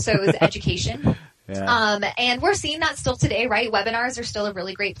 80s. So it was education. Yeah. And we're seeing that still today, right? Webinars are still a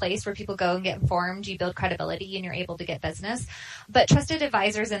really great place where people go and get informed, you build credibility and you're able to get business. But trusted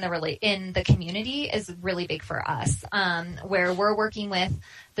advisors in the community is really big for us, where we're working with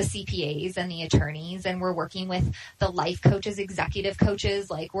the CPAs and the attorneys, and we're working with the life coaches, executive coaches,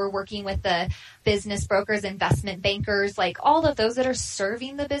 like we're working with the business brokers, investment bankers, like all of those that are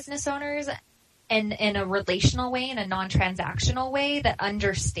serving the business owners and in a relational way, in a non-transactional way that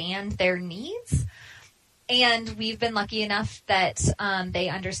understand their needs. And we've been lucky enough that they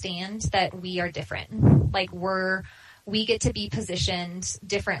understand that we are different. Like we get to be positioned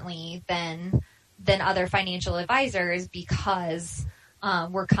differently than other financial advisors because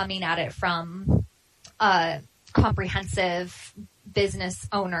we're coming at it from a comprehensive business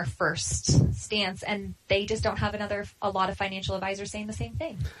owner first stance, and they just don't have a lot of financial advisors saying the same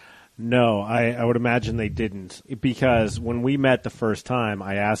thing. No, I would imagine they didn't, because when we met the first time,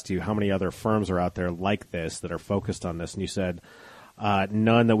 I asked you how many other firms are out there like this that are focused on this, and you said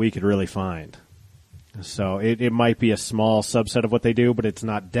none that we could really find. So it might be a small subset of what they do, but it's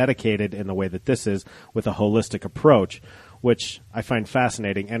not dedicated in the way that this is with a holistic approach, which I find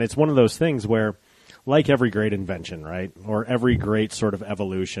fascinating. And it's one of those things where, like every great invention, right, or every great sort of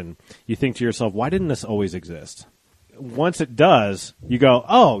evolution, you think to yourself, why didn't this always exist? Once it does, you go,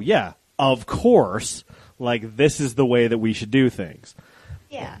 oh, yeah, of course, like this is the way that we should do things.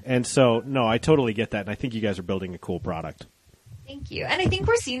 Yeah. And so, no, I totally get that, and I think you guys are building a cool product. Thank you. And I think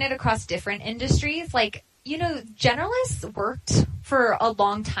we're seeing it across different industries. Like, you know, generalists worked for a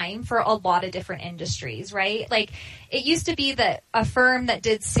long time for a lot of different industries, right? Like, it used to be that a firm that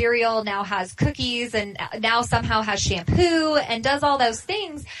did cereal now has cookies and now somehow has shampoo and does all those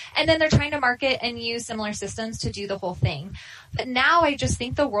things. And then they're trying to market and use similar systems to do the whole thing. But now I just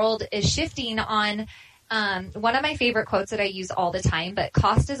think the world is shifting on one of my favorite quotes that I use all the time, but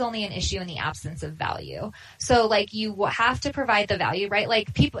cost is only an issue in the absence of value. So like you have to provide the value, right?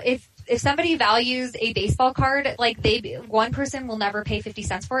 Like people, if somebody values a baseball card, like one person will never pay 50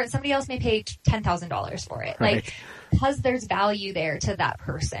 cents for it. Somebody else may pay $10,000 for it. Right. Like, because there's value there to that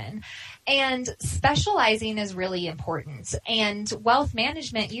person. And specializing is really important. And wealth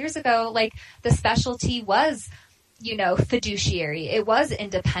management years ago, like the specialty was, fiduciary. It was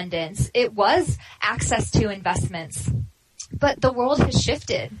independence. It was access to investments. But the world has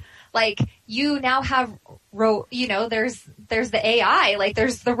shifted. Like you now have, there's the AI, like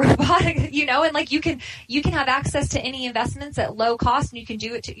there's the robotic, and like you can have access to any investments at low cost and you can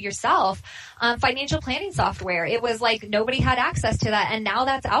do it yourself. Financial planning software. It was like nobody had access to that. And now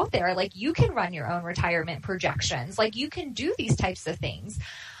that's out there. Like you can run your own retirement projections. Like you can do these types of things.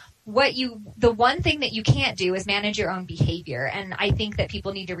 The one thing that you can't do is manage your own behavior. And I think that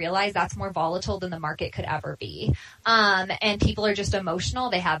people need to realize that's more volatile than the market could ever be. And people are just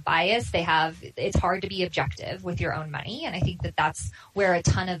emotional. They have bias. It's hard to be objective with your own money. And I think that that's where a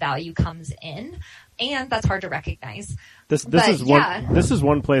ton of value comes in. And that's hard to recognize. This is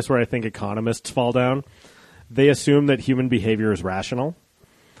one place where I think economists fall down. They assume that human behavior is rational.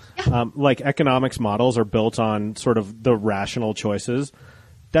 Yeah. Like economics models are built on sort of the rational choices.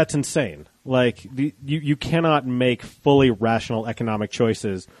 That's insane. Like you cannot make fully rational economic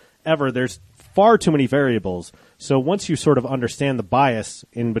choices ever. There's far too many variables. So once you sort of understand the bias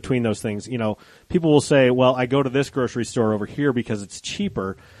in between those things, people will say, well, I go to this grocery store over here because it's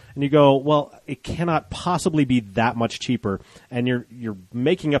cheaper. And you go, well, it cannot possibly be that much cheaper. And you're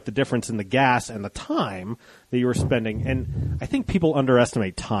making up the difference in the gas and the time that you were spending. And I think people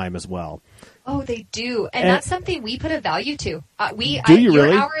underestimate time as well. Oh, they do. And that's something we put a value to. Your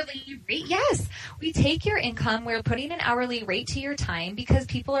really? Hourly rate, yes. We take your income, we're putting an hourly rate to your time because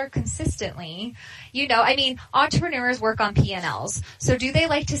people are consistently, entrepreneurs work on P&Ls. So do they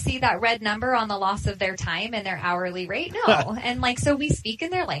like to see that red number on the loss of their time and their hourly rate? No. And so we speak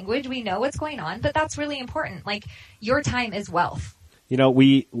in their language, we know what's going on, but that's really important. Like your time is wealth.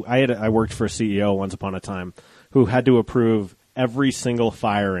 I worked for a CEO once upon a time who had to approve every single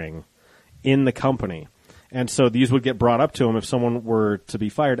firing in the company. And so these would get brought up to him if someone were to be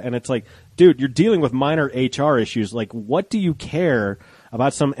fired. And it's like, dude, you're dealing with minor HR issues. Like, what do you care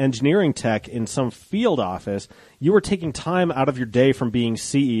about some engineering tech in some field office? You are taking time out of your day from being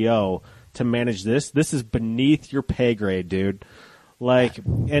CEO to manage this. This is beneath your pay grade, dude. Like,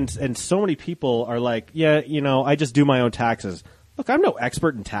 and so many people are like, yeah, I just do my own taxes. Look, I'm no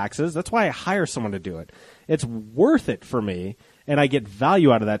expert in taxes. That's why I hire someone to do it. It's worth it for me. And I get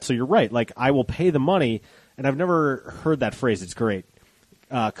value out of that. So you're right. Like, I will pay the money. And I've never heard that phrase. It's great.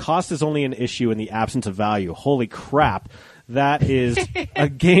 Cost is only an issue in the absence of value. Holy crap. That is a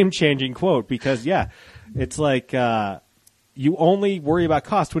game-changing quote because, it's like you only worry about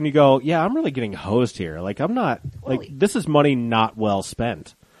cost when you go, I'm really getting hosed here. Like, I'm not – like, this is money not well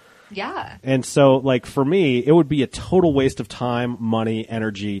spent. Yeah. And so, like, for me, it would be a total waste of time, money,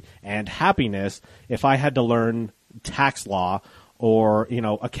 energy, and happiness if I had to learn tax law or,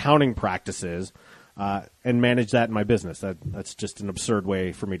 accounting practices and manage that in my business. That's just an absurd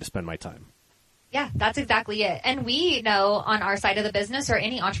way for me to spend my time. Yeah, that's exactly it. And we know on our side of the business, or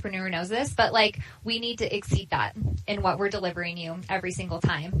any entrepreneur knows this, but like we need to exceed that in what we're delivering you every single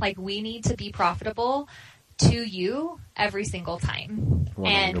time. Like we need to be profitable to you every single time 100%.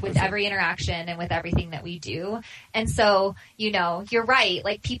 And with every interaction and with everything that we do. And so, you're right.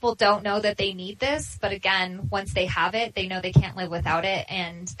 Like people don't know that they need this, but again, once they have it, they know they can't live without it.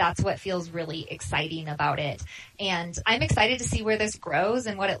 And that's what feels really exciting about it. And I'm excited to see where this grows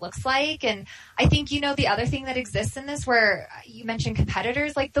and what it looks like. And I think, the other thing that exists in this where you mentioned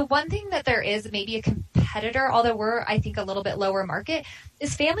competitors, like the one thing that there is maybe a competitor, although we're, I think, a little bit lower market,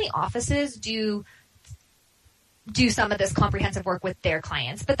 is family offices do some of this comprehensive work with their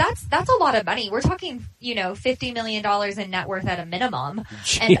clients. But that's a lot of money. We're talking, $50 million in net worth at a minimum.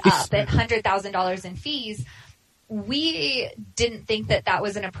 Jeez. And up at $100,000 in fees. We didn't think that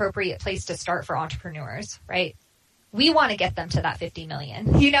was an appropriate place to start for entrepreneurs, right? We want to get them to that 50 million,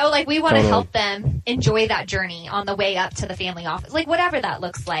 like we want to help them enjoy that journey on the way up to the family office, like whatever that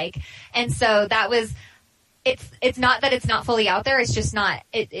looks like. And so that was, it's not that it's not fully out there. It's just not,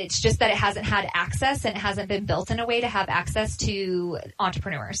 it's just that it hasn't had access and it hasn't been built in a way to have access to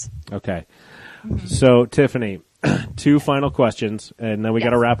entrepreneurs. Okay. Mm-hmm. So Tiffany, 2 final questions and then we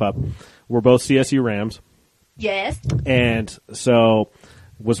got to wrap up. We're both CSU Rams. Yes. And so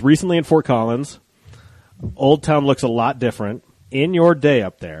was recently in Fort Collins. Old Town looks a lot different. In your day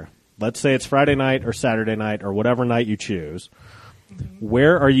up there, let's say it's Friday night or Saturday night or whatever night you choose.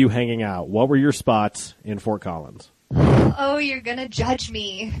 Where are you hanging out? What were your spots in Fort Collins? Oh, you're gonna judge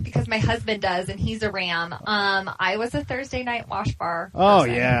me because my husband does, and he's a Ram. I was a Thursday night wash bar person. Oh,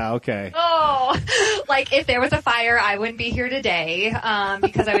 yeah, okay. Oh, like if there was a fire, I wouldn't be here today,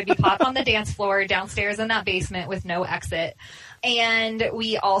 because I would be caught on the dance floor downstairs in that basement with no exit. And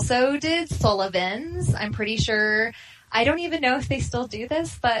we also did Sullivan's. I'm pretty sure, I don't even know if they still do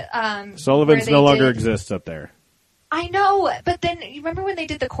this, but, Sullivan's no longer exists up there. I know, but then you remember when they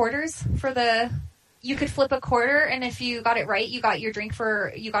did the quarters for you could flip a quarter, and if you got it right, you got your drink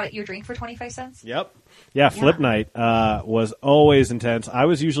for 25 cents. Yep. Yeah, flip night was always intense. I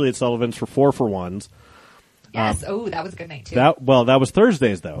was usually at Sullivan's for 4-for-1s. Yes. Oh, that was a good night too. That was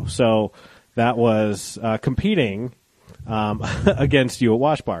Thursdays though, so that was competing against you at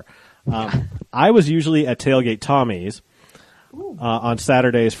Wash Bar. I was usually at Tailgate Tommy's on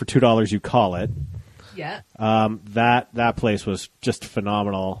Saturdays for $2. You call it. Yeah. That place was just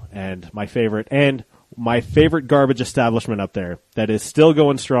phenomenal, and my favorite garbage establishment up there that is still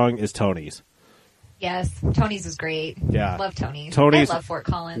going strong is Tony's. Yes, Tony's is great. Yeah. Love Tony's. Tony's. I love Fort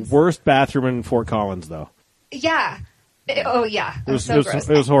Collins. Worst bathroom in Fort Collins, though. Yeah. Yeah. It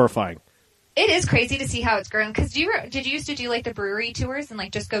was horrifying. It is crazy to see how it's grown. Because did you used to do like the brewery tours and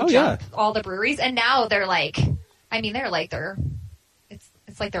like just go jump all the breweries? And now they're like,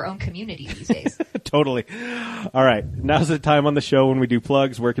 it's like their own community these days. Totally. All right. Now's the time on the show when we do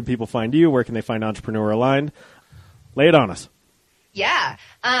plugs. Where can people find you? Where can they find Entrepreneur Aligned? Lay it on us. Yeah.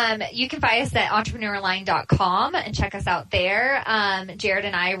 You can find us at entrepreneuraligned.com and check us out there. Jared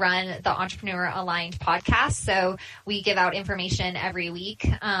and I run the Entrepreneur Aligned podcast. So we give out information every week,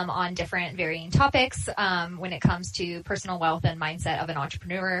 on different varying topics, when it comes to personal wealth and mindset of an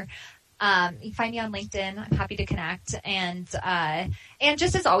entrepreneur. You can find me on LinkedIn. I'm happy to connect. And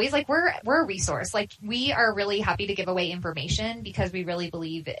just as always, like we're a resource. Like we are really happy to give away information because we really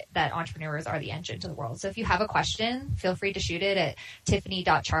believe that entrepreneurs are the engine to the world. So if you have a question, feel free to shoot it at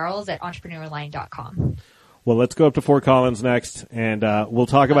tiffany.charles@entrepreneuraligned.com. Well, let's go up to Fort Collins next, and we'll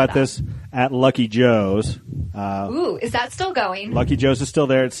talk about this at Lucky Joe's. Is that still going? Lucky Joe's is still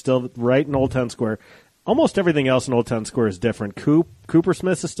there. It's still right in Old Town Square. Almost everything else in Old Town Square is different. Cooper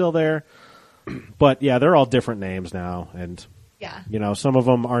Smith's is still there. But, yeah, they're all different names now. And, some of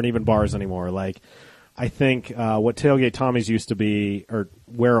them aren't even bars anymore. Like, I think what Tailgate Tommy's used to be, or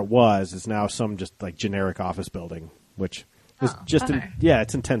where it was, is now some just, like, generic office building, which is just,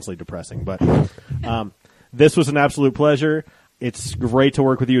 it's intensely depressing. But this was an absolute pleasure. It's great to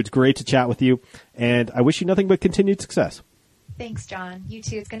work with you. It's great to chat with you. And I wish you nothing but continued success. Thanks, John. You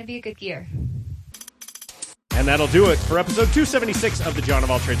too. It's going to be a good year. And that'll do it for episode 276 of the John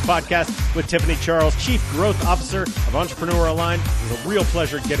of All Trades podcast with Tiffany Charles, Chief Growth Officer of Entrepreneur Aligned. It was a real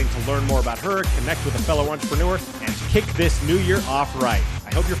pleasure getting to learn more about her, connect with a fellow entrepreneur, and kick this new year off right.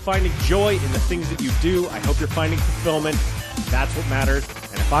 I hope you're finding joy in the things that you do. I hope you're finding fulfillment. That's what matters.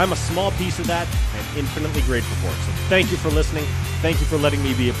 And if I'm a small piece of that, I'm infinitely grateful for it. So thank you for listening. Thank you for letting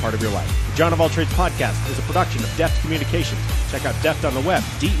me be a part of your life. The John of All Trades podcast is a production of Deft Communications. Check out Deft on the web,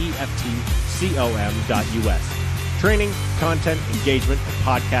 DEFTCOM.us. Training, content, engagement, and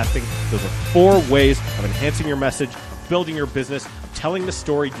podcasting. Those are 4 ways of enhancing your message, of building your business, of telling the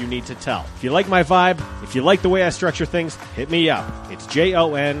story you need to tell. If you like my vibe, if you like the way I structure things, hit me up. It's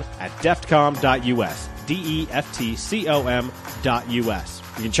JON@deftcom.us. DEFTCOM.us.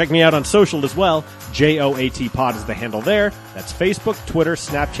 You can check me out on social as well. JOAT Pod is the handle there. That's Facebook, Twitter,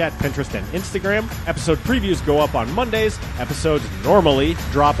 Snapchat, Pinterest, and Instagram. Episode previews go up on Mondays. Episodes normally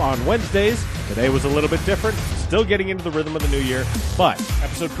drop on Wednesdays. Today was a little bit different. Still getting into the rhythm of the new year. But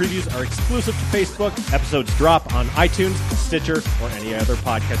episode previews are exclusive to Facebook. Episodes drop on iTunes, Stitcher, or any other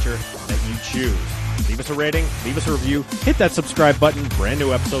podcatcher that you choose. Leave us a rating, leave us a review, hit that subscribe button. Brand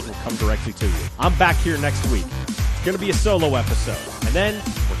new episodes will come directly to you. I'm back here next week. It's going to be a solo episode. And then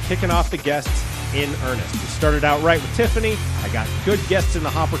we're kicking off the guests in earnest. We started out right with Tiffany. I got good guests in the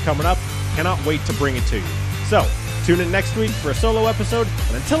hopper coming up. Cannot wait to bring it to you. So, tune in next week for a solo episode.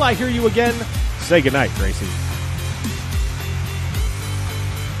 And until I hear you again, say goodnight, Gracie.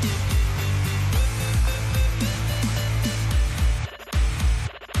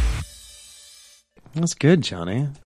 That's good, Johnny.